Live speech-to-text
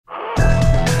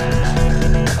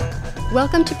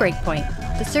Welcome to Breakpoint,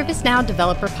 the ServiceNow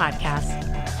Developer Podcast.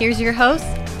 Here's your host,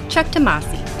 Chuck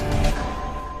Tomasi.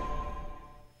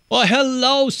 Well,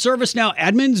 hello, ServiceNow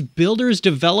admins, builders,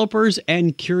 developers,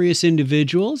 and curious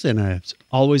individuals. And as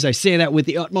always, I say that with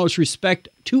the utmost respect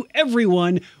to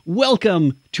everyone.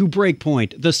 Welcome to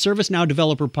Breakpoint, the ServiceNow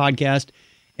Developer Podcast.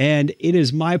 And it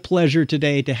is my pleasure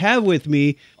today to have with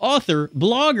me author,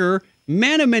 blogger,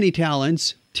 man of many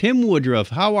talents, Tim Woodruff.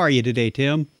 How are you today,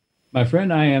 Tim? My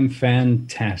friend, I am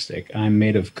fantastic. I'm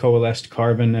made of coalesced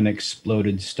carbon and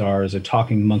exploded stars, a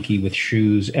talking monkey with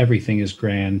shoes. Everything is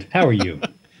grand. How are you?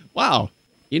 Wow.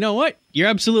 You know what? You're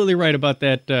absolutely right about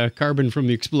that carbon from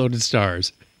the exploded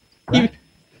stars. Right.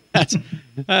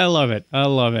 I love it. I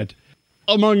love it.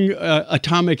 Among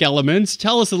atomic elements,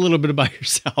 tell us a little bit about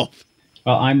yourself.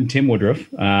 Well, I'm Tim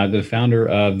Woodruff, the founder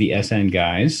of the SN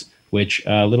Guys, which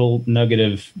a little nugget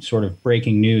of sort of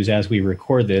breaking news as we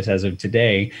record this as of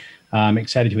today. I'm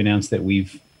excited to announce that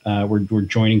we're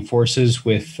joining forces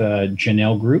with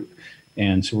Janelle Group,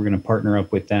 and so we're going to partner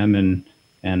up with them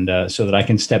and so that I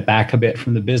can step back a bit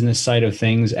from the business side of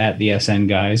things at the SN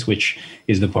Guys, which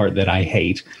is the part that I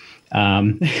hate.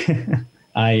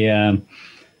 I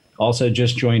also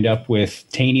just joined up with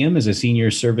Tanium as a senior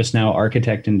ServiceNow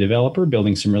architect and developer,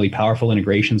 building some really powerful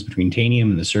integrations between Tanium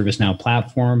and the ServiceNow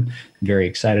platform. I'm very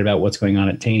excited about what's going on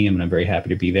at Tanium, and I'm very happy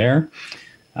to be there.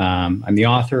 I'm the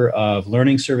author of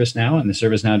Learning ServiceNow and the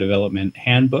ServiceNow Development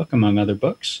Handbook, among other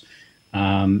books.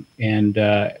 I'm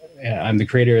the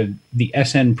creator of the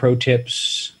SN Pro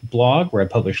Tips blog, where I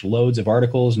publish loads of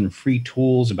articles and free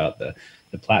tools about the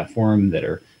platform that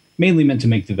are mainly meant to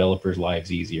make developers'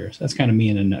 lives easier. So that's kind of me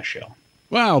in a nutshell.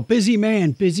 Wow, busy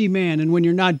man. And when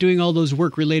you're not doing all those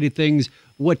work-related things,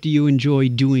 what do you enjoy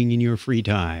doing in your free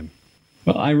time?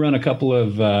 Well, I run a couple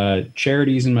of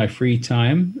charities in my free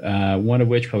time, one of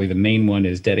which, probably the main one,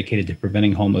 is dedicated to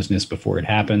preventing homelessness before it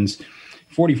happens.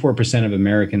 44% of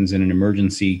Americans in an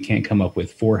emergency can't come up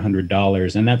with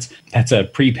 $400, and that's a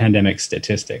pre-pandemic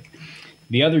statistic.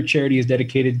 The other charity is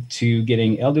dedicated to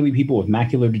getting elderly people with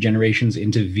macular degenerations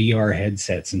into VR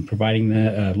headsets and providing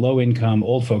the low-income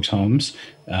old folks' homes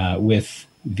with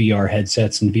VR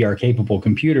headsets and VR-capable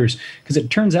computers. Because it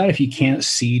turns out if you can't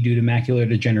see due to macular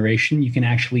degeneration, you can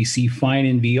actually see fine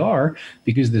in VR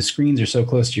because the screens are so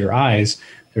close to your eyes.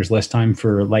 There's less time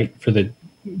for the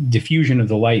diffusion of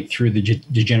the light through the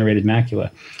degenerated macula.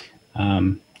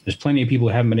 There's plenty of people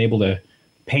who haven't been able to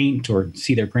paint or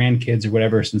see their grandkids or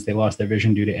whatever since they lost their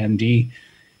vision due to MD.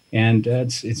 And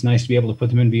it's nice to be able to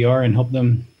put them in VR and help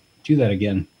them do that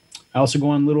again. I also go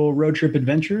on little road trip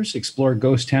adventures, explore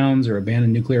ghost towns or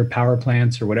abandoned nuclear power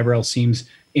plants or whatever else seems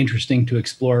interesting to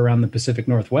explore around the Pacific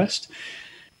Northwest.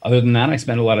 Other than that, I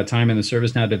spend a lot of time in the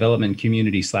ServiceNow development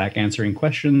community Slack answering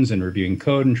questions and reviewing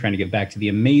code and trying to get back to the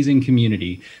amazing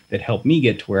community that helped me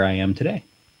get to where I am today.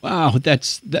 Wow,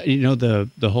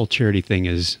 the whole charity thing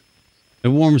it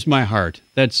warms my heart.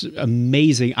 That's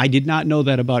amazing. I did not know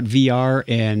that about VR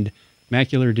and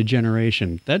macular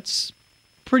degeneration. That's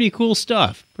pretty cool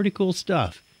stuff.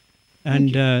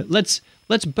 And let's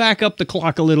back up the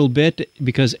clock a little bit,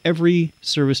 because every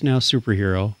ServiceNow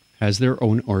superhero has their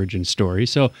own origin story.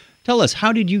 So tell us,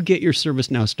 how did you get your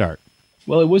ServiceNow start?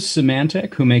 Well, it was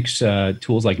Symantec, who makes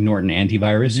tools like Norton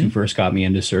Antivirus, who first got me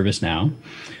into ServiceNow.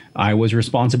 I was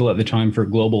responsible at the time for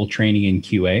global training in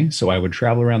QA, so I would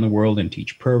travel around the world and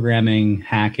teach programming,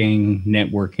 hacking,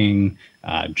 networking,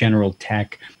 general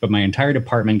tech, but my entire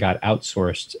department got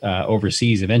outsourced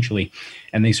overseas eventually,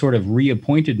 and they sort of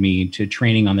reappointed me to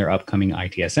training on their upcoming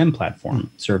ITSM platform,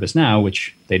 ServiceNow,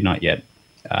 which they'd not yet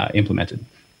implemented.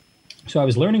 So I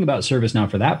was learning about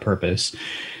ServiceNow for that purpose.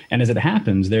 And as it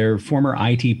happens, their former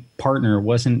IT partner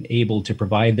wasn't able to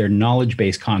provide their knowledge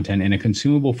base content in a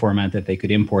consumable format that they could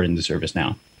import into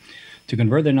ServiceNow. To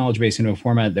convert their knowledge base into a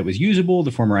format that was usable, the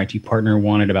former IT partner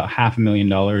wanted about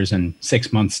 $500,000 in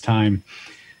 6 months' time.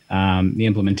 The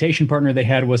implementation partner they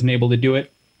had wasn't able to do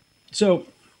it. So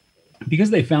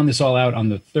because they found this all out on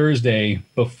the Thursday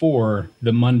before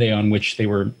the Monday on which they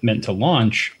were meant to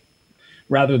launch,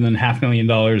 rather than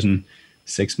 $500,000 in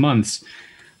 6 months,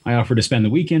 I offered to spend the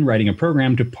weekend writing a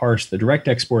program to parse the direct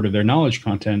export of their knowledge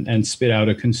content and spit out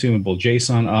a consumable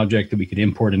JSON object that we could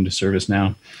import into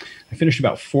ServiceNow. I finished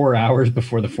about 4 hours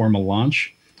before the formal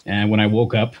launch, and when I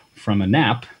woke up from a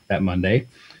nap that Monday,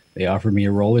 they offered me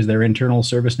a role as their internal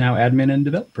ServiceNow admin and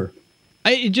developer.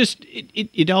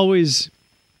 It always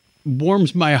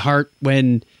warms my heart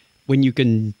when you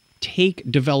can take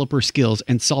developer skills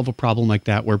and solve a problem like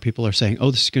that, where people are saying,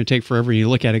 "Oh, this is going to take forever," and you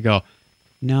look at it and go,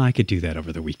 "No, I could do that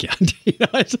over the weekend."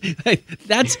 That's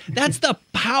the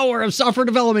power of software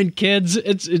development, kids.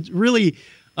 It's really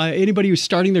anybody who's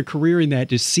starting their career in that,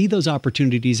 to see those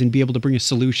opportunities and be able to bring a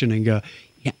solution and go,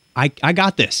 yeah, I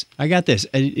got this. I got this.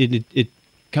 And it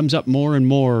comes up more and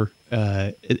more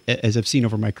as I've seen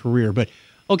over my career. But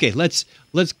okay, let's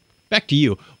back to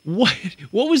you. What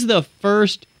was the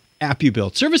first app you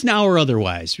built, ServiceNow or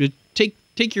otherwise?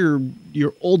 Take your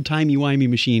old timey-wimey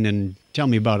machine and tell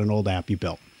me about an old app you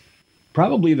built.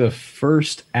 Probably the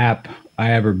first app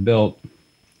I ever built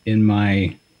in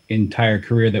my entire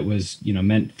career that was,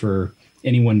 meant for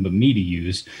anyone but me to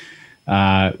use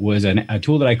was a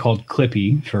tool that I called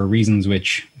Clippy for reasons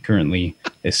which currently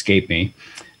escape me.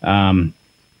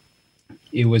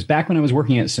 It was back when I was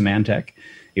working at Symantec.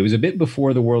 It was a bit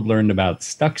before the world learned about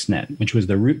Stuxnet, which was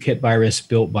the rootkit virus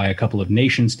built by a couple of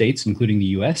nation states, including the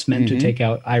US, meant to take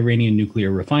out Iranian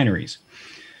nuclear refineries.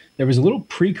 There was a little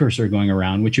precursor going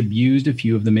around which abused a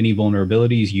few of the many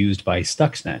vulnerabilities used by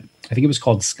Stuxnet. I think it was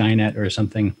called Skynet or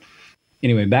something.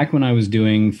 Anyway, back when I was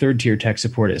doing third-tier tech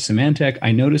support at Symantec,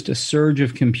 I noticed a surge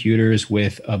of computers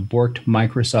with a borked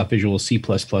Microsoft Visual C++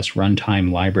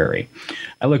 runtime library.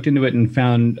 I looked into it and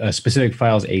found specific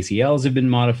files' ACLs had been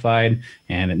modified,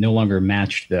 and it no longer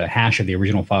matched the hash of the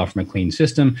original file from a clean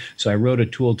system. So I wrote a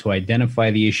tool to identify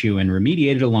the issue and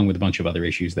remediate it, along with a bunch of other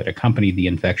issues that accompanied the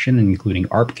infection, including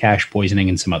ARP cache poisoning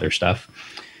and some other stuff.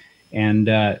 And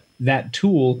that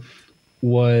tool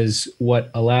was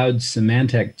what allowed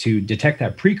Symantec to detect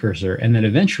that precursor and then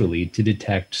eventually to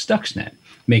detect Stuxnet,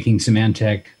 making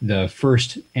Symantec the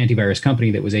first antivirus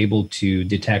company that was able to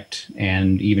detect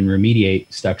and even remediate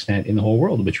Stuxnet in the whole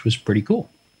world, which was pretty cool.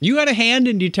 You had a hand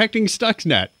in detecting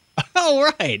Stuxnet.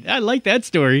 All right. I like that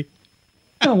story.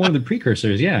 Oh, one of the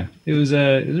precursors, yeah. It was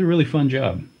a really fun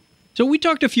job. So we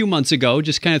talked a few months ago,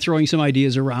 just kind of throwing some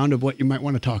ideas around of what you might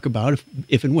want to talk about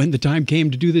if and when the time came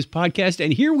to do this podcast.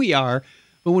 And here we are.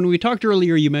 But when we talked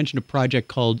earlier, you mentioned a project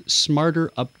called Smarter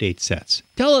Update Sets.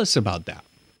 Tell us about that.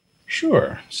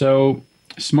 Sure. So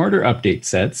Smarter Update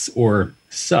Sets, or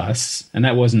SUS, and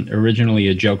that wasn't originally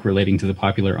a joke relating to the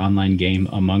popular online game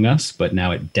Among Us, but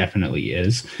now it definitely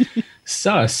is.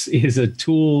 SUS is a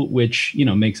tool which,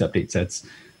 makes update sets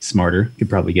smarter. You could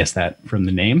probably guess that from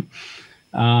the name.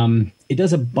 It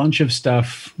does a bunch of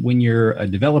stuff when you're a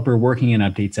developer working in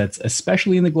update sets,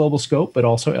 especially in the global scope, but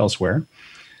also elsewhere.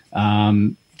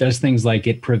 Does things like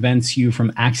it prevents you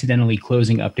from accidentally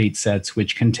closing update sets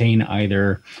which contain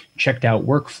either checked out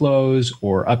workflows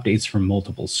or updates from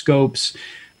multiple scopes.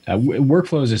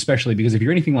 Workflows especially, because if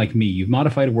you're anything like me, you've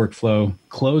modified a workflow,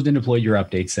 closed and deployed your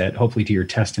update set, hopefully to your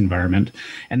test environment,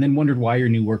 and then wondered why your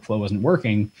new workflow wasn't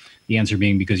working. The answer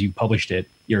being because you published it,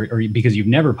 or because you've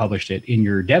never published it in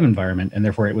your dev environment, and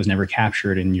therefore it was never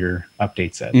captured in your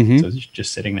update set. Mm-hmm. So it's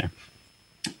just sitting there.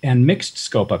 And mixed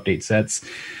scope update sets,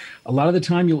 a lot of the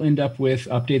time you'll end up with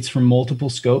updates from multiple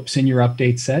scopes in your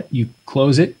update set. You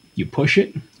close it, you push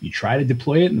it, you try to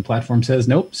deploy it, and the platform says,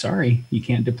 nope, sorry, you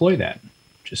can't deploy that.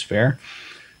 Which is fair.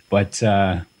 But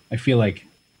I feel like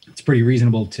it's pretty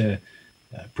reasonable to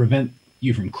prevent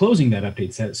you from closing that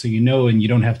update set so and you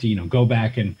don't have to go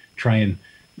back and try and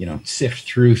sift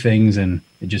through things, and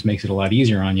it just makes it a lot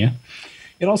easier on you.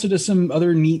 It also does some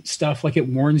other neat stuff, like it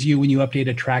warns you when you update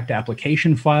a tracked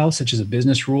application file, such as a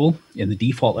business rule in the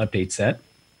default update set,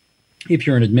 if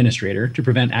you're an administrator, to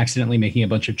prevent accidentally making a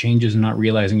bunch of changes and not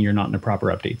realizing you're not in a proper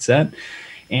update set.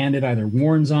 And it either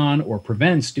warns on or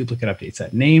prevents duplicate update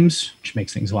set names, which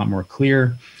makes things a lot more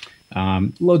clear.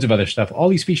 Loads of other stuff. All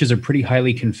these features are pretty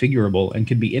highly configurable and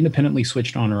can be independently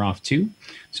switched on or off too.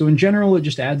 So in general, it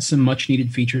just adds some much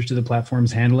needed features to the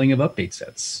platform's handling of update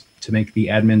sets to make the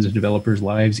admins and developers'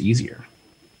 lives easier.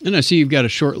 And I see you've got a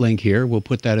short link here. We'll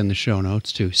put that in the show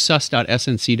notes to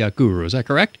sus.snc.guru. Is that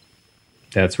correct?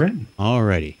 That's right. All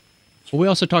righty. Well, we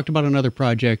also talked about another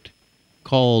project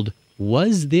called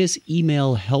Was This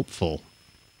Email Helpful?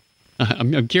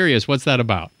 I'm curious, what's that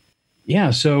about? Yeah,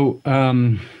 so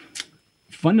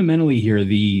fundamentally here,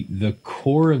 the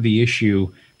core of the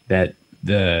issue that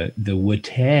the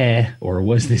WTE, or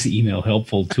Was This Email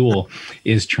Helpful tool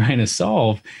is trying to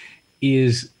solve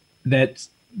is that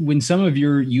when some of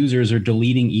your users are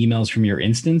deleting emails from your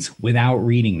instance without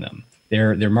reading them,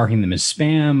 they're marking them as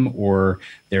spam, or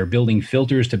they're building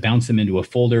filters to bounce them into a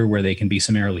folder where they can be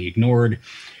summarily ignored.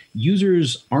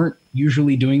 Users aren't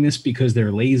usually doing this because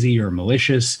they're lazy or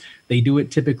malicious. They do it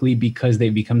typically because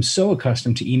they've become so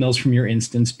accustomed to emails from your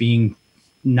instance being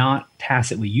not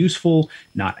tacitly useful,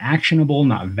 not actionable,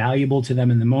 not valuable to them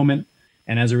in the moment.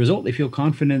 And as a result, they feel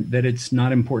confident that it's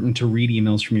not important to read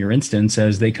emails from your instance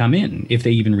as they come in, if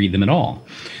they even read them at all.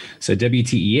 So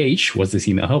WTEH, Was This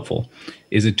Email Helpful,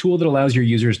 is a tool that allows your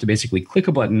users to basically click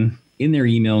a button in their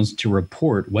emails to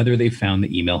report whether they found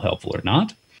the email helpful or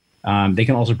not. They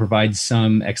can also provide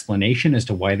some explanation as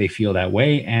to why they feel that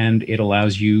way, and it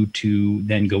allows you to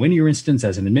then go into your instance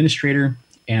as an administrator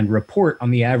and report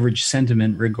on the average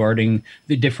sentiment regarding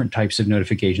the different types of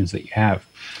notifications that you have.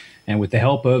 And with the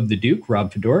help of the Duke,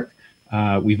 Rob Fedoruk,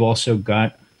 we've also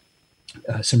got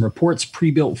some reports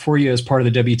pre-built for you as part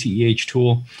of the WTEH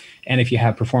tool. And if you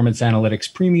have Performance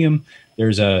Analytics Premium,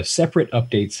 there's a separate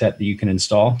update set that you can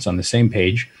install. It's on the same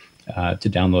page to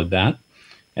download that.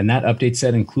 And that update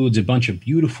set includes a bunch of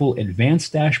beautiful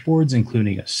advanced dashboards,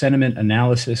 including a sentiment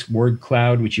analysis word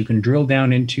cloud, which you can drill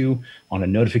down into on a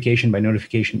notification by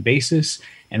notification basis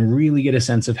and really get a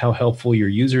sense of how helpful your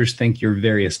users think your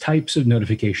various types of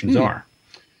notifications are.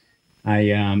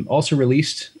 I also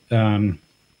released, along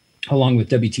with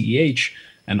WTEH,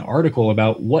 an article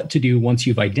about what to do once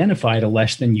you've identified a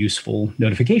less than useful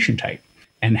notification type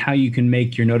and how you can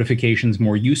make your notifications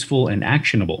more useful and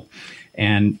actionable,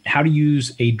 and how to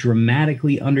use a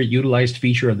dramatically underutilized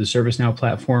feature of the ServiceNow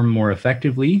platform more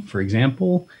effectively. For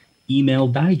example, email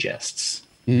digests.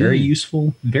 Very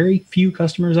useful. Very few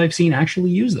customers I've seen actually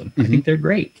use them. I think they're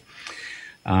great.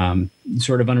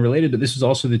 Sort of unrelated, but this is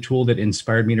also the tool that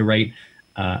inspired me to write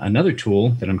another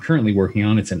tool that I'm currently working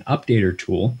on. It's an updater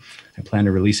tool. I plan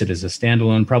to release it as a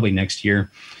standalone probably next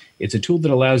year. It's a tool that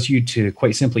allows you to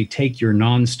quite simply take your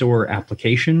non-store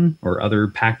application or other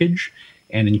package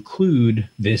and include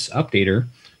this updater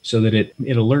so that it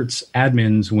alerts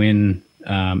admins when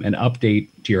an update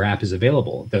to your app is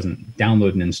available. It doesn't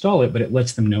download and install it, but it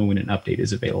lets them know when an update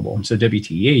is available. So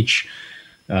WTEH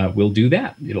will do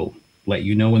that. It'll let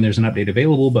you know when there's an update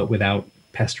available, but without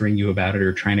pestering you about it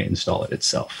or trying to install it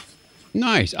itself.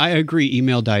 Nice. I agree.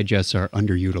 Email digests are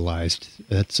underutilized.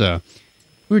 That's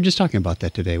we were just talking about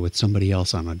that today with somebody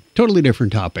else on a totally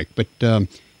different topic, but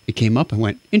it came up and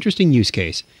went, interesting use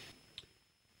case.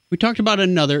 We talked about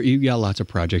another, you got lots of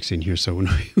projects in here, so we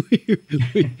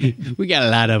got a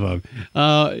lot of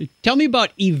them. Tell me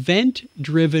about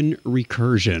event-driven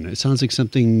recursion. It sounds like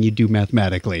something you do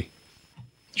mathematically.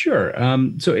 Sure.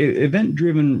 So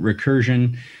event-driven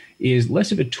recursion is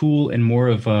less of a tool and more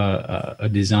of a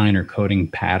design or coding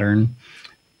pattern.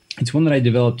 It's one that I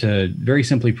developed to very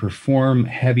simply perform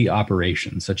heavy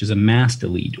operations, such as a mass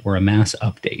delete or a mass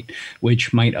update,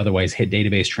 which might otherwise hit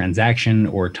database transaction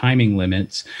or timing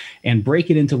limits, and break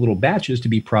it into little batches to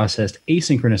be processed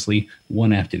asynchronously,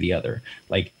 one after the other,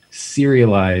 like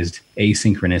serialized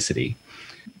asynchronicity.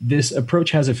 This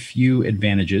approach has a few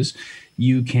advantages.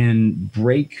 You can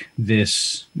break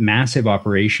this massive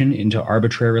operation into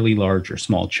arbitrarily large or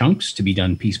small chunks to be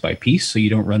done piece by piece, so you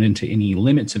don't run into any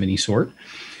limits of any sort.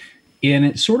 And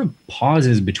it sort of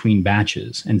pauses between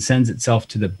batches and sends itself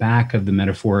to the back of the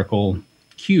metaphorical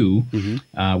queue,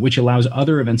 which allows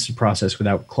other events to process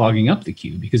without clogging up the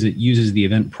queue, because it uses the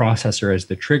event processor as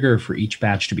the trigger for each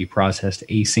batch to be processed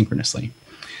asynchronously.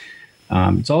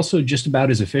 It's also just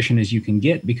about as efficient as you can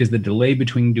get, because the delay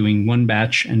between doing one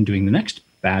batch and doing the next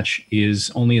batch is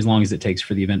only as long as it takes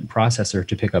for the event processor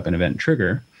to pick up an event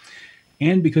trigger.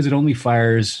 And because it only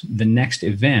fires the next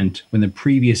event when the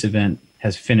previous event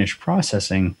has finished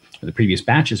processing, or the previous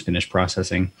batch has finished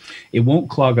processing, it won't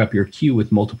clog up your queue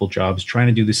with multiple jobs trying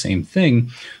to do the same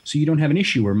thing, so you don't have an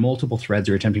issue where multiple threads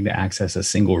are attempting to access a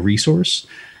single resource.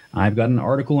 I've got an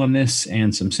article on this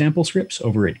and some sample scripts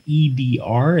over at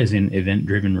EDR, as in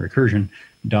event-driven recursion,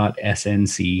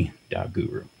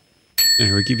 .snc.guru.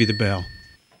 There, we'll give you the bell.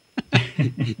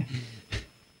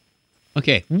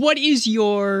 Okay, what is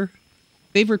your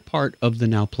favorite part of the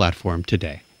Now platform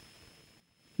today?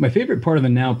 My favorite part of the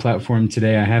Now platform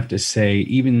today, I have to say,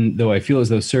 even though I feel as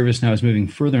though ServiceNow is moving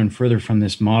further and further from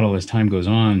this model as time goes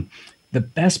on, the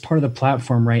best part of the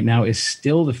platform right now is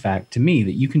still the fact to me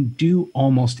that you can do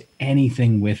almost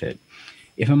anything with it.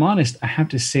 If I'm honest, I have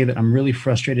to say that I'm really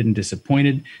frustrated and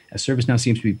disappointed, as ServiceNow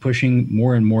seems to be pushing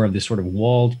more and more of this sort of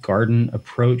walled garden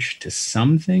approach to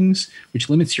some things,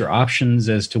 which limits your options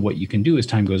as to what you can do as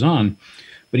time goes on.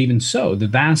 But even so, the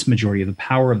vast majority of the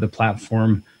power of the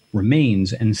platform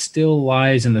remains and still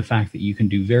lies in the fact that you can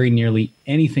do very nearly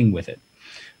anything with it.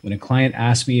 When a client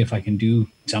asks me if I can do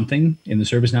something in the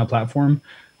ServiceNow platform,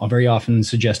 I'll very often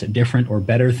suggest a different or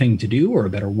better thing to do or a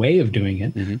better way of doing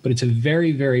it. But it's a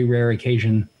very, very rare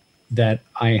occasion that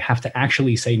I have to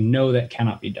actually say, no, that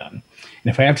cannot be done.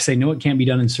 And if I have to say, no, it can't be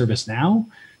done in ServiceNow,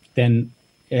 then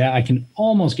I can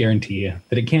almost guarantee you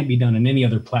that it can't be done in any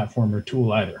other platform or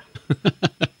tool either.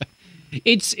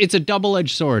 It's a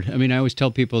double-edged sword. I mean, I always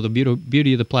tell people the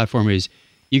beauty of the platform is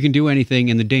you can do anything,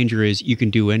 and the danger is you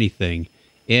can do anything.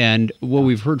 And what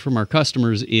we've heard from our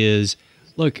customers is,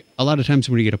 look, a lot of times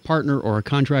when you get a partner or a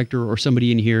contractor or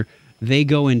somebody in here, they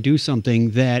go and do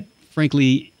something that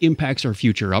frankly impacts our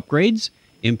future upgrades,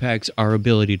 impacts our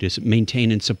ability to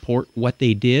maintain and support what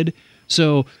they did.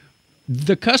 So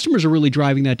the customers are really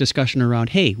driving that discussion around,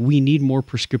 hey, we need more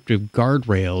prescriptive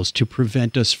guardrails to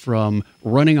prevent us from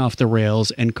running off the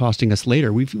rails and costing us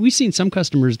later. We've seen some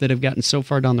customers that have gotten so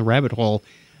far down the rabbit hole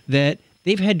that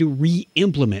they've had to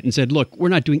re-implement and said, look, we're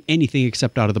not doing anything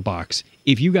except out of the box.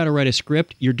 If you got to write a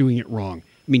script, you're doing it wrong.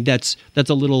 I mean, that's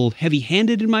a little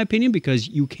heavy-handed in my opinion, because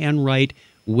you can write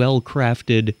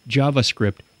well-crafted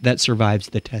JavaScript that survives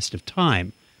the test of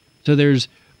time. So there's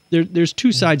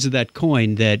two sides of that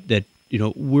coin that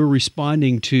we're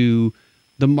responding to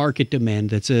the market demand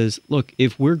that says, look,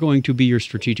 if we're going to be your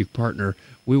strategic partner,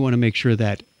 we want to make sure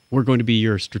that we're going to be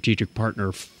your strategic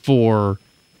partner for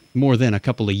more than a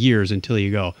couple of years until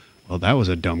you go, well, that was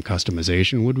a dumb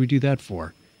customization. What did we do that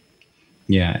for?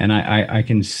 Yeah, and I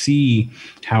can see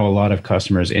how a lot of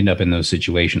customers end up in those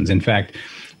situations. In fact,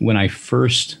 when I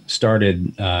first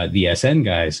started the SN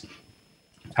guys,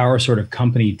 our sort of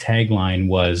company tagline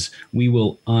was, we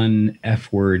will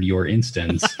un-F-word your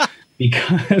instance,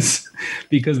 because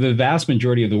the vast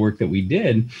majority of the work that we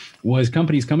did was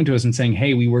companies coming to us and saying,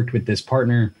 hey, we worked with this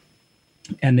partner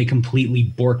and they completely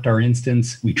borked our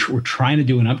instance. We're trying to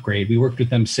do an upgrade. We worked with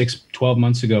them 12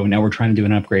 months ago, and now we're trying to do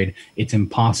an upgrade. It's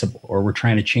impossible. Or we're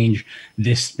trying to change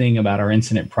this thing about our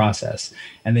incident process.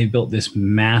 And they built this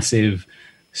massive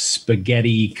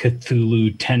spaghetti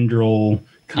Cthulhu tendril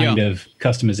kind of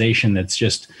customization that's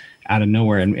just out of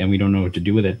nowhere, and we don't know what to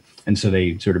do with it. And so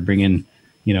they sort of bring in,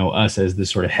 us as the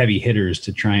sort of heavy hitters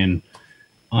to try and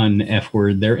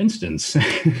un-F-word their instance.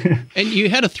 And you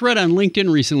had a thread on LinkedIn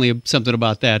recently, something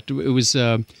about that. It was,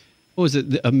 what was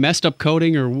it, a messed up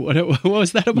coding, or what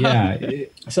was that about? Yeah,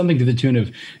 something to the tune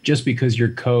of, just because your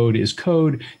code is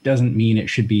code doesn't mean it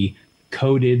should be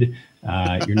coded.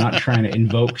 You're not trying to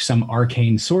invoke some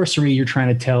arcane sorcery. You're trying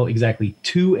to tell exactly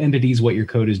two entities what your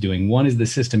code is doing. One is the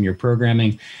system you're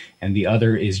programming, and the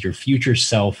other is your future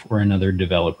self or another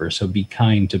developer. So be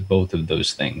kind to both of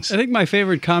those things. I think my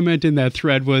favorite comment in that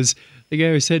thread was the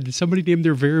guy who said somebody named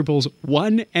their variables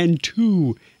 1 and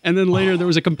 2. And then later there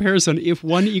was a comparison. If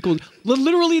 1 equals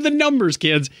literally the numbers,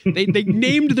 kids. They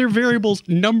named their variables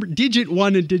digit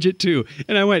 1 and digit 2.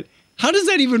 And I went, how does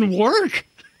that even work?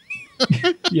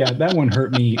 Yeah, that one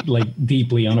hurt me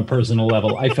deeply on a personal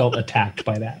level. I felt attacked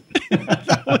by that.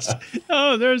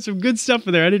 There's some good stuff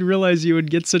in there. I didn't realize you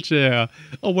would get such a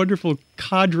wonderful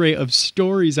cadre of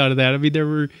stories out of that. I mean, there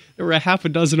were a half a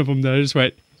dozen of them that I just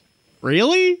went,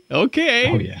 really?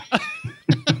 Okay. Oh, yeah.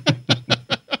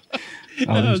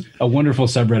 There's a wonderful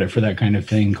subreddit for that kind of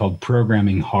thing called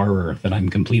Programming Horror that I'm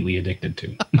completely addicted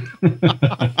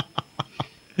to.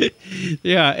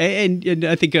 Yeah, and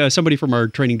I think somebody from our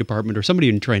training department or somebody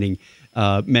in training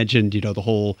mentioned, the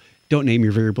whole don't name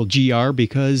your variable GR,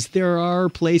 because there are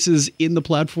places in the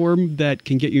platform that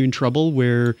can get you in trouble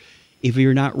where if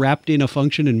you're not wrapped in a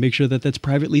function and make sure that that's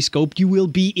privately scoped, you will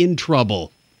be in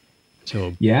trouble.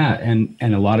 So yeah, and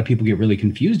a lot of people get really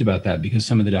confused about that because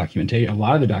some of the documentation,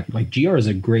 like GR is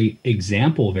a great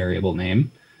example variable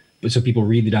name. But so people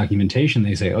read the documentation,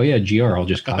 they say, oh yeah, GR, I'll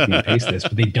just copy and paste this,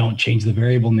 but they don't change the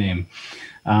variable name.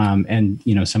 And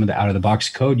some of the out-of-the-box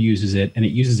code uses it, and it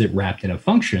uses it wrapped in a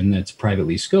function that's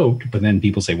privately scoped, but then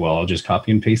people say, well, I'll just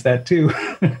copy and paste that too.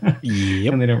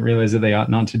 Yep. And they don't realize that they ought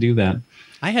not to do that.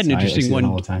 I had an interesting one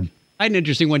all the time. I had an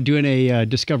interesting one doing a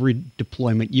discovery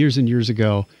deployment years and years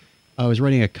ago. I was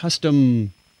writing it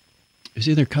was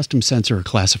either custom sensor or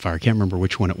classifier. I can't remember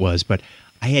which one it was, but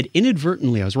I had I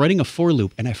was writing a for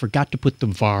loop, and I forgot to put the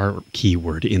var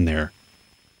keyword in there.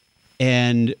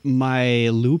 And my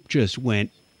loop just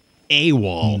went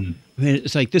AWOL.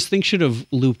 It's like this thing should have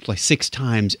looped like 6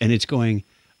 times, and it's going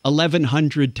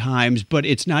 1,100 times, but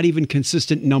it's not even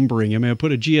consistent numbering. I mean, I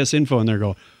put a GS info in there and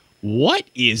go, what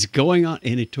is going on?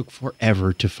 And it took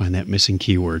forever to find that missing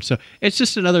keyword. So it's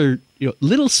just another,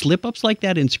 little slip-ups like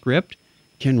that in script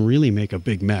can really make a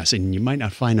big mess, and you might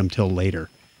not find them till later.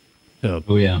 So,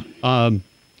 oh, yeah.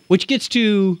 Which gets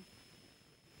to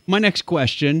my next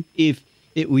question.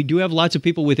 We do have lots of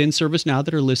people within ServiceNow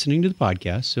that are listening to the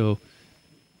podcast, so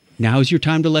now's your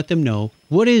time to let them know.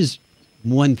 What is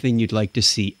one thing you'd like to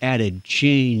see added,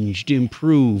 changed,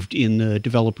 improved in the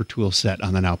developer tool set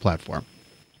on the Now platform?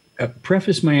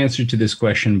 Preface my answer to this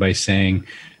question by saying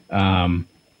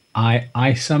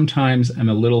I sometimes am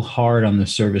a little hard on the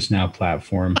ServiceNow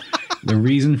platform. The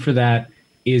reason for that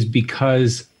is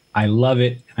because I love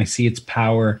it. I see its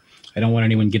power. I don't want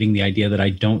anyone getting the idea that I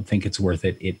don't think it's worth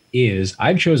it. It is.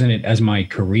 I've chosen it as my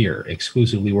career,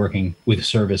 exclusively working with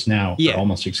ServiceNow,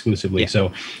 almost exclusively. Yeah.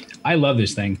 So I love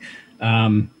this thing.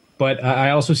 But But I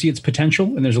also see its potential,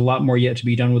 and there's a lot more yet to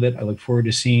be done with it. I look forward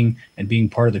to seeing and being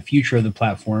part of the future of the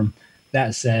platform.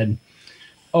 That said,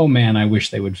 oh man, I wish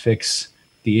they would fix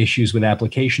the issues with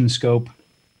application scope,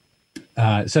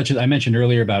 such as I mentioned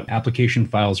earlier about application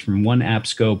files from one app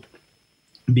scope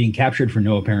being captured for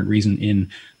no apparent reason in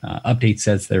update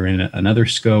sets that are in another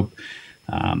scope.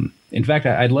 In fact,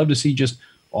 I'd love to see just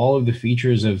all of the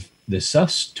features of the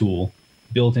SUS tool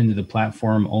built into the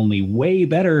platform only way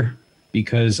better,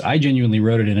 because I genuinely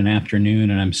wrote it in an afternoon,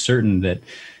 and I'm certain that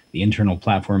the internal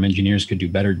platform engineers could do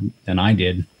better than I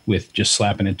did with just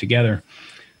slapping it together.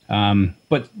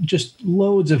 But just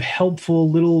loads of helpful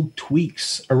little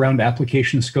tweaks around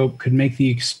application scope could make the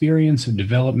experience of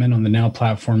development on the Now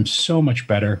platform so much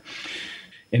better.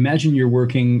 Imagine you're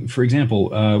working, for example,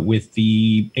 with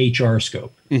the HR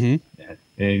scope. Mm-hmm.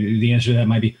 The answer to that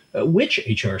might be, which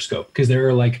HR scope? Because there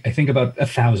are I think about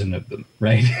 1,000 of them,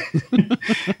 right?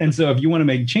 And so if you want to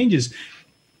make changes,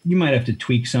 you might have to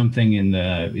tweak something in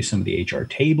some of the HR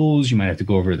tables. You might have to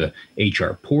go over the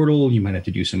HR portal. You might have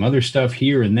to do some other stuff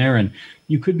here and there. And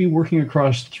you could be working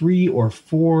across 3 or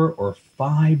 4 or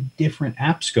 5 different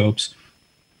app scopes.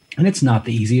 And it's not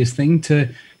the easiest thing to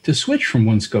switch from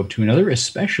one scope to another,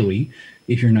 especially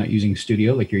if you're not using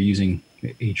Studio, like you're using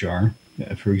HR,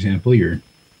 for example. You're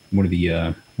one of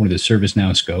the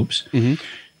ServiceNow scopes. Mm-hmm.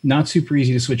 Not super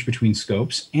easy to switch between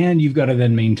scopes, and you've got to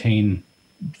then maintain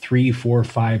 3, 4,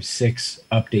 5, 6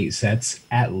 update sets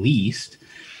at least,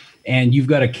 and you've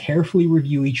got to carefully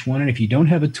review each one. And if you don't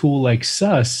have a tool like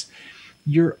SUS,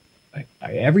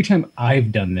 every time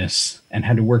I've done this and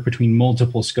had to work between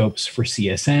multiple scopes for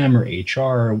CSM or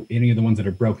HR or any of the ones that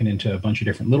are broken into a bunch of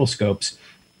different little scopes,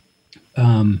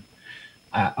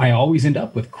 I always end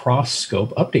up with cross-scope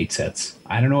update sets.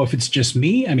 I don't know if it's just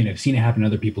me. I mean, I've seen it happen to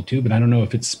other people too, but I don't know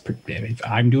if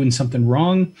I'm doing something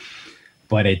wrong,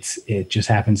 but it just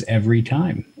happens every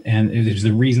time. And it's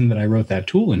the reason that I wrote that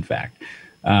tool, in fact.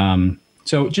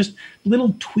 So just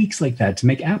little tweaks like that to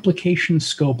make application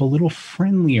scope a little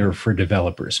friendlier for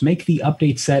developers. Make the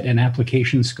update set and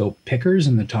application scope pickers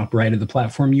in the top right of the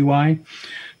platform UI.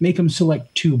 Make them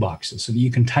select 2 boxes so that you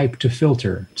can type to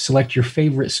filter, select your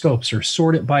favorite scopes, or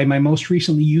sort it by my most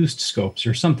recently used scopes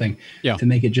or something to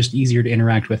make it just easier to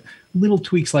interact with. Little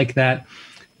tweaks like that.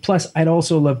 Plus, I'd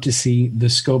also love to see the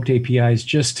scoped APIs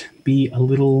just be a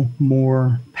little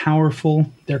more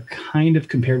powerful. They're kind of,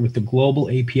 compared with the global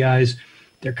APIs,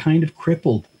 they're kind of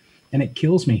crippled, and it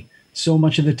kills me. So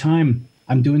much of the time,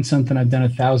 I'm doing something I've done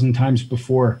 1,000 times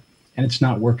before, and it's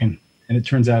not working. And it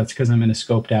turns out it's because I'm in a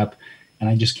scoped app, and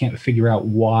I just can't figure out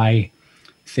why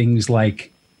things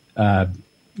like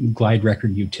Glide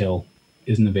Record Util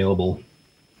isn't available,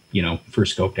 for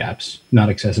scoped apps, not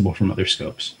accessible from other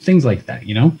scopes, things like that,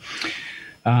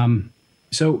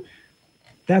 So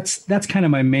that's kind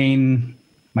of my main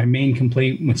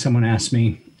complaint when someone asks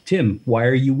me, Tim, why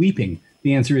are you weeping?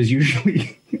 The answer is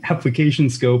usually application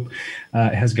scope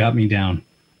has got me down.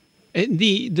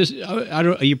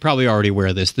 You're probably already aware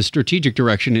of this. The strategic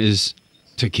direction is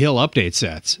to kill update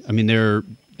sets. I mean,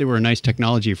 they were a nice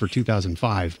technology for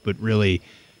 2005, but really,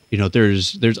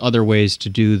 there's other ways to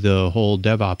do the whole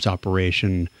DevOps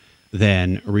operation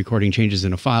than recording changes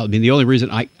in a file. I mean, the only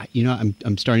reason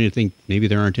I'm starting to think maybe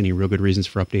there aren't any real good reasons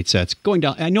for update sets going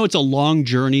down. I know it's a long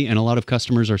journey, and a lot of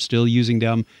customers are still using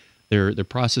them. Their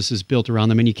process is built around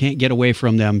them, and you can't get away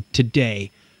from them today.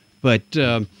 But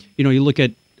you look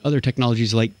at other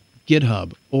technologies like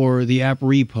GitHub or the app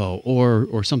repo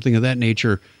or something of that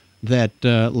nature that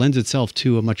lends itself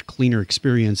to a much cleaner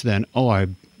experience than, I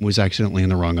was accidentally in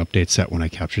the wrong update set when I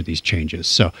captured these changes.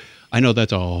 So I know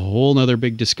that's a whole nother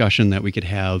big discussion that we could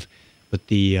have, but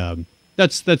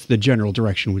that's the general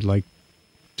direction we'd like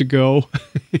to go.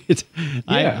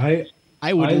 I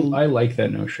like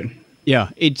that notion. Yeah,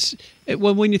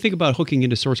 when you think about hooking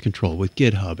into source control with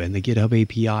GitHub and the GitHub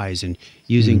APIs and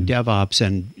using DevOps,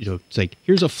 and it's like,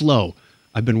 here's a flow.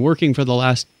 I've been working for the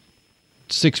last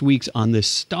 6 weeks on this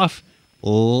stuff.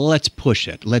 Let's push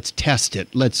it. Let's test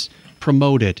it. Let's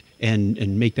promote it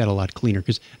and make that a lot cleaner.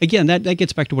 Because again, that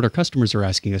gets back to what our customers are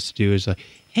asking us to do is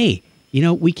hey,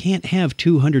 we can't have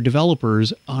 200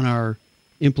 developers on our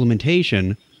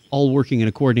implementation all working in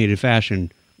a coordinated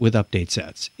fashion with update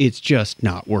sets. It's just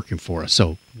not working for us.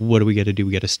 So what do we got to do?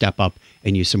 We got to step up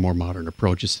and use some more modern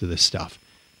approaches to this stuff.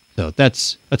 So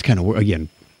that's kind of, again,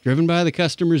 driven by the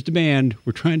customer's demand.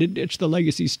 We're trying to ditch the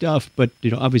legacy stuff, but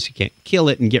obviously can't kill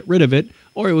it and get rid of it,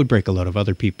 or it would break a lot of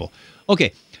other people.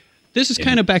 Okay, this is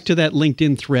kind of back to that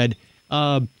LinkedIn thread.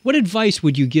 What advice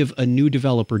would you give a new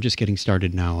developer just getting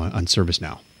started now on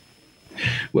ServiceNow?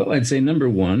 Well, I'd say number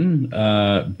one,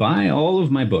 buy all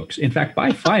of my books. In fact,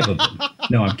 buy 5 of them.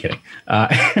 No, I'm kidding.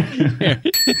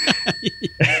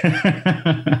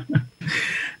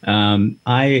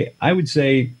 I would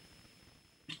say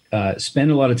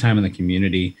spend a lot of time in the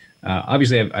community.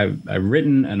 Obviously, I've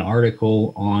written an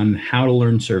article on how to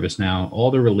learn ServiceNow, all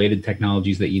the related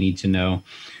technologies that you need to know,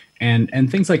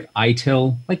 and things like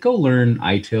ITIL. Like, go learn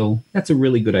ITIL. That's a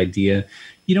really good idea.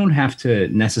 You don't have to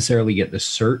necessarily get the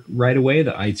cert right away.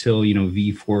 The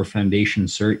ITIL, V4 Foundation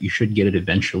cert. You should get it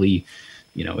eventually.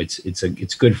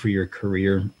 It's good for your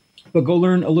career. But go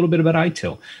learn a little bit about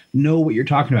ITIL. Know what you're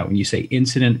talking about when you say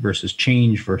incident versus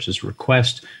change versus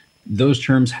request. Those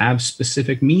terms have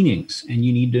specific meanings, and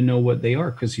you need to know what they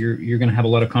are, because you're going to have a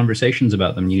lot of conversations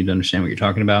about them. You need to understand what you're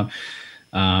talking about,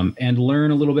 and learn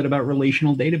a little bit about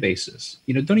relational databases.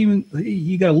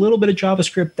 You got a little bit of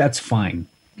JavaScript, that's fine.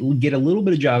 Get a little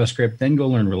bit of JavaScript, then go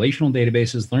learn relational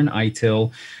databases, learn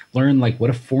ITIL, learn like what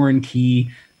a foreign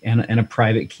key and a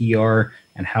private key are,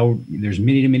 and how there's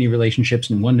many-to-many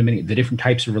relationships and one-to-many, the different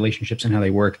types of relationships and how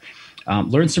they work.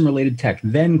 Learn some related tech,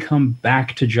 then come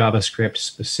back to JavaScript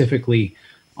specifically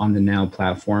on the Now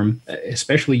platform,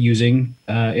 especially using,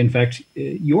 in fact,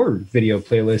 your video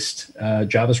playlist,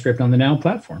 JavaScript on the Now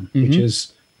platform, which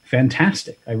is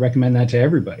fantastic. I recommend that to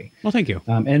everybody. Well, thank you.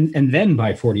 And then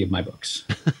buy 40 of my books.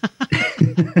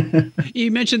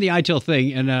 You mentioned the ITIL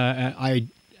thing, and I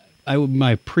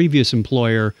my previous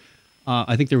employer,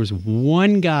 I think there was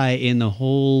one guy in the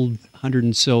whole 100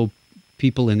 and so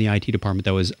people in the IT department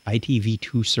that was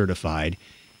ITv2 certified.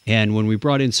 And when we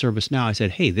brought in ServiceNow, I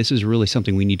said, hey, this is really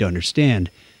something we need to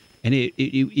understand. And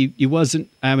it wasn't,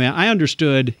 I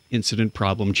understood incident,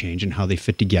 problem, change, and how they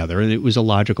fit together. And it was a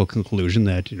logical conclusion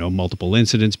that, multiple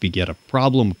incidents beget a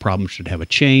problem should have a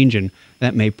change, and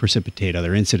that may precipitate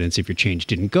other incidents if your change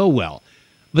didn't go well.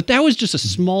 But that was just a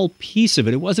small piece of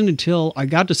it. It wasn't until I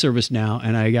got to ServiceNow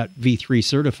and I got V3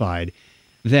 certified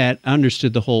that I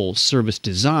understood the whole service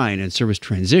design and service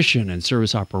transition and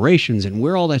service operations and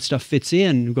where all that stuff fits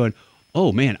in, going,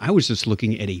 oh man, I was just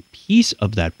looking at a piece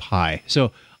of that pie.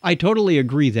 So I totally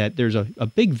agree that there's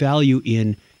a big value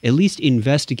in at least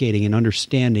investigating and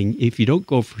understanding. If you don't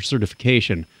go for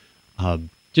certification,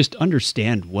 just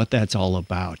understand what that's all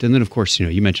about. And then, of course,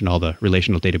 you mentioned all the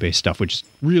relational database stuff, which is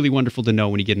really wonderful to know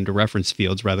when you get into reference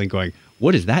fields rather than going,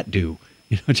 what does that do?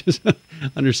 Just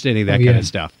understanding that kind of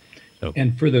stuff. So.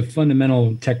 And for the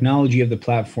fundamental technology of the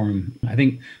platform, I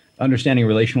think understanding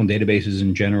relational databases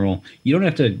in general, you don't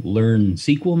have to learn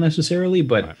SQL necessarily,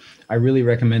 but right. I really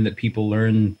recommend that people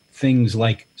learn things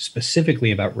like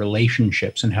specifically about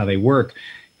relationships and how they work,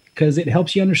 because it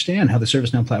helps you understand how the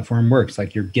ServiceNow platform works.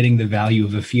 Like, you're getting the value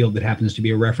of a field that happens to be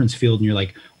a reference field, and you're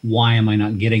like, why am I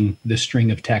not getting the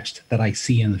string of text that I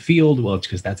see in the field? Well, it's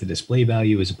because that's a display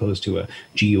value as opposed to a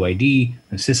GUID,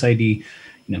 a SysID,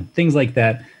 things like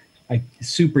that.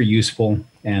 Super useful,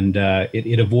 and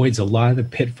it avoids a lot of the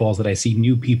pitfalls that I see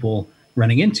new people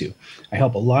running into. I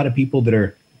help a lot of people that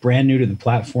are brand new to the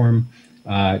platform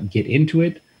get into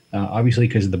it, obviously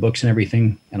because of the books and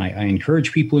everything. And I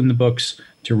encourage people in the books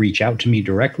to reach out to me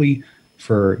directly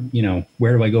for,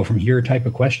 where do I go from here type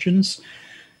of questions.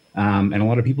 And a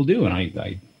lot of people do, and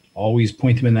I always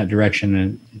point them in that direction,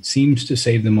 and it seems to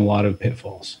save them a lot of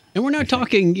pitfalls. And we're not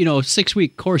talking,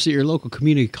 6-week course at your local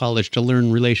community college to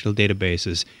learn relational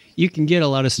databases. You can get a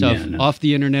lot of stuff off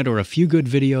the internet or a few good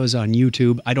videos on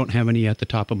YouTube. I don't have any at the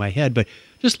top of my head, but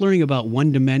just learning about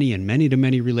one-to-many and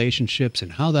many-to-many relationships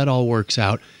and how that all works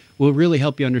out will really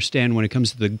help you understand when it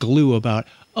comes to the glue about,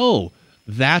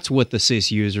 that's what the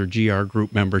sysuser GR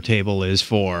group member table is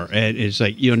for. And it's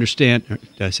like, you understand,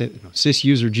 did I say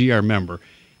sysuser GR member?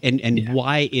 And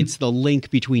why it's the link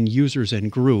between users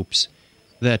and groups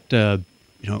that,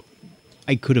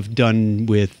 I could have done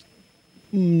with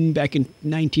back in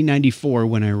 1994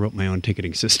 when I wrote my own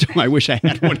ticketing system. I wish I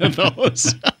had one of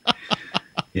those.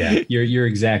 Yeah, you're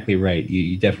exactly right.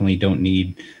 You definitely don't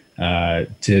need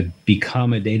to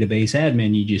become a database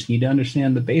admin. You just need to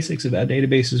understand the basics of how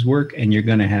databases work, and you're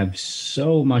going to have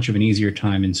so much of an easier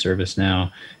time in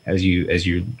ServiceNow as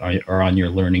you are on your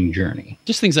learning journey.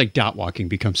 Just things like dot walking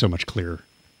become so much clearer.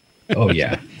 Oh,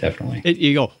 yeah, definitely.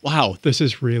 You go, wow, this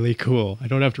is really cool. I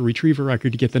don't have to retrieve a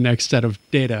record to get the next set of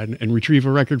data and retrieve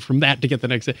a record from that to get the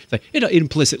next set. It's like, it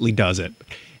implicitly does it.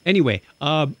 Anyway,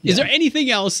 is there anything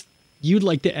else you'd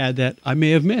like to add that I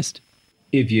may have missed?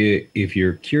 If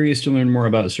you're curious to learn more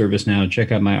about ServiceNow,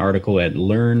 check out my article at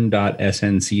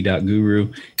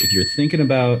learn.snc.guru. If you're thinking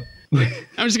about...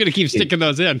 I'm just going to keep sticking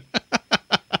those in.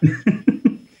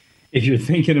 If you're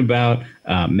thinking about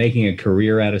making a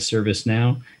career out of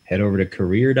ServiceNow, head over to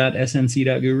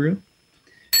career.snc.guru.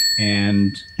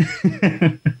 And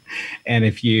and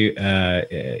if you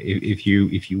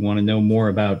want to know more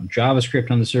about JavaScript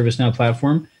on the ServiceNow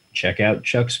platform, check out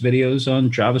Chuck's videos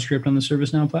on JavaScript on the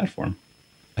ServiceNow platform.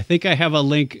 I think I have a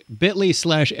link,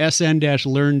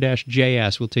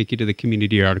 bit.ly/sn-learn-js will take you to the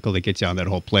community article that gets you on that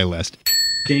whole playlist.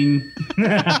 Ding.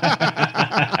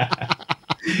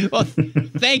 Well,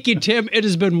 thank you, Tim. It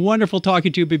has been wonderful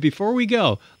talking to you. But before we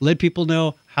go, let people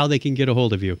know how they can get a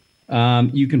hold of you.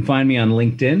 You can find me on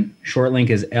LinkedIn. Short link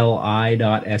is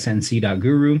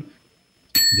li.snc.guru.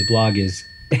 The blog is...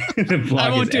 I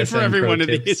won't do it for every one of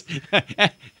these.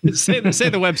 say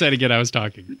the website again. I was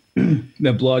talking.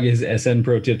 The blog is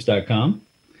snprotips.com.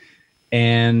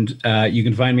 And you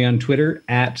can find me on Twitter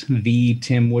at the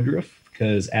Tim Woodruff,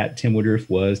 because at Tim Woodruff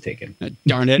was taken.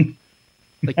 Darn it.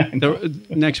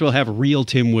 Next we'll have real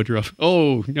Tim Woodruff.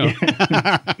 Oh, no.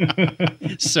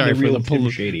 Sorry for the Tim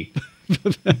Shady.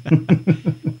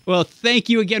 Well, thank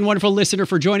you again, wonderful listener,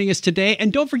 for joining us today.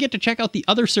 And don't forget to check out the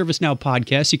other ServiceNow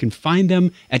podcasts. You can find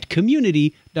them at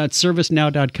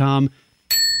community.servicenow.com.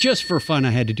 Just for fun,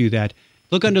 I had to do that.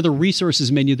 Look under the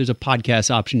resources menu. There's a podcast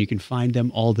option. You can find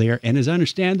them all there. And as I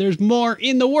understand, there's more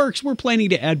in the works. We're planning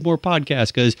to add more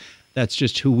podcasts because that's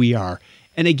just who we are.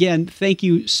 And again, thank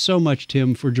you so much,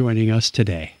 Tim, for joining us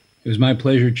today. It was my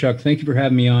pleasure, Chuck. Thank you for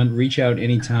having me on. Reach out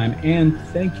anytime. And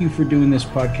thank you for doing this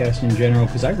podcast in general,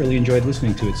 because I really enjoyed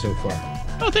listening to it so far.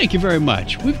 Oh, thank you very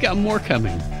much. We've got more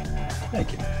coming.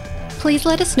 Thank you. Please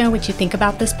let us know what you think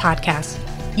about this podcast.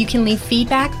 You can leave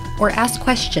feedback or ask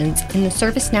questions in the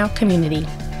ServiceNow community.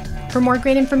 For more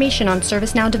great information on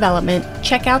ServiceNow development,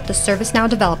 check out the ServiceNow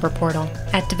Developer Portal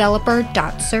at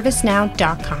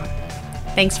developer.servicenow.com.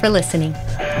 Thanks for listening.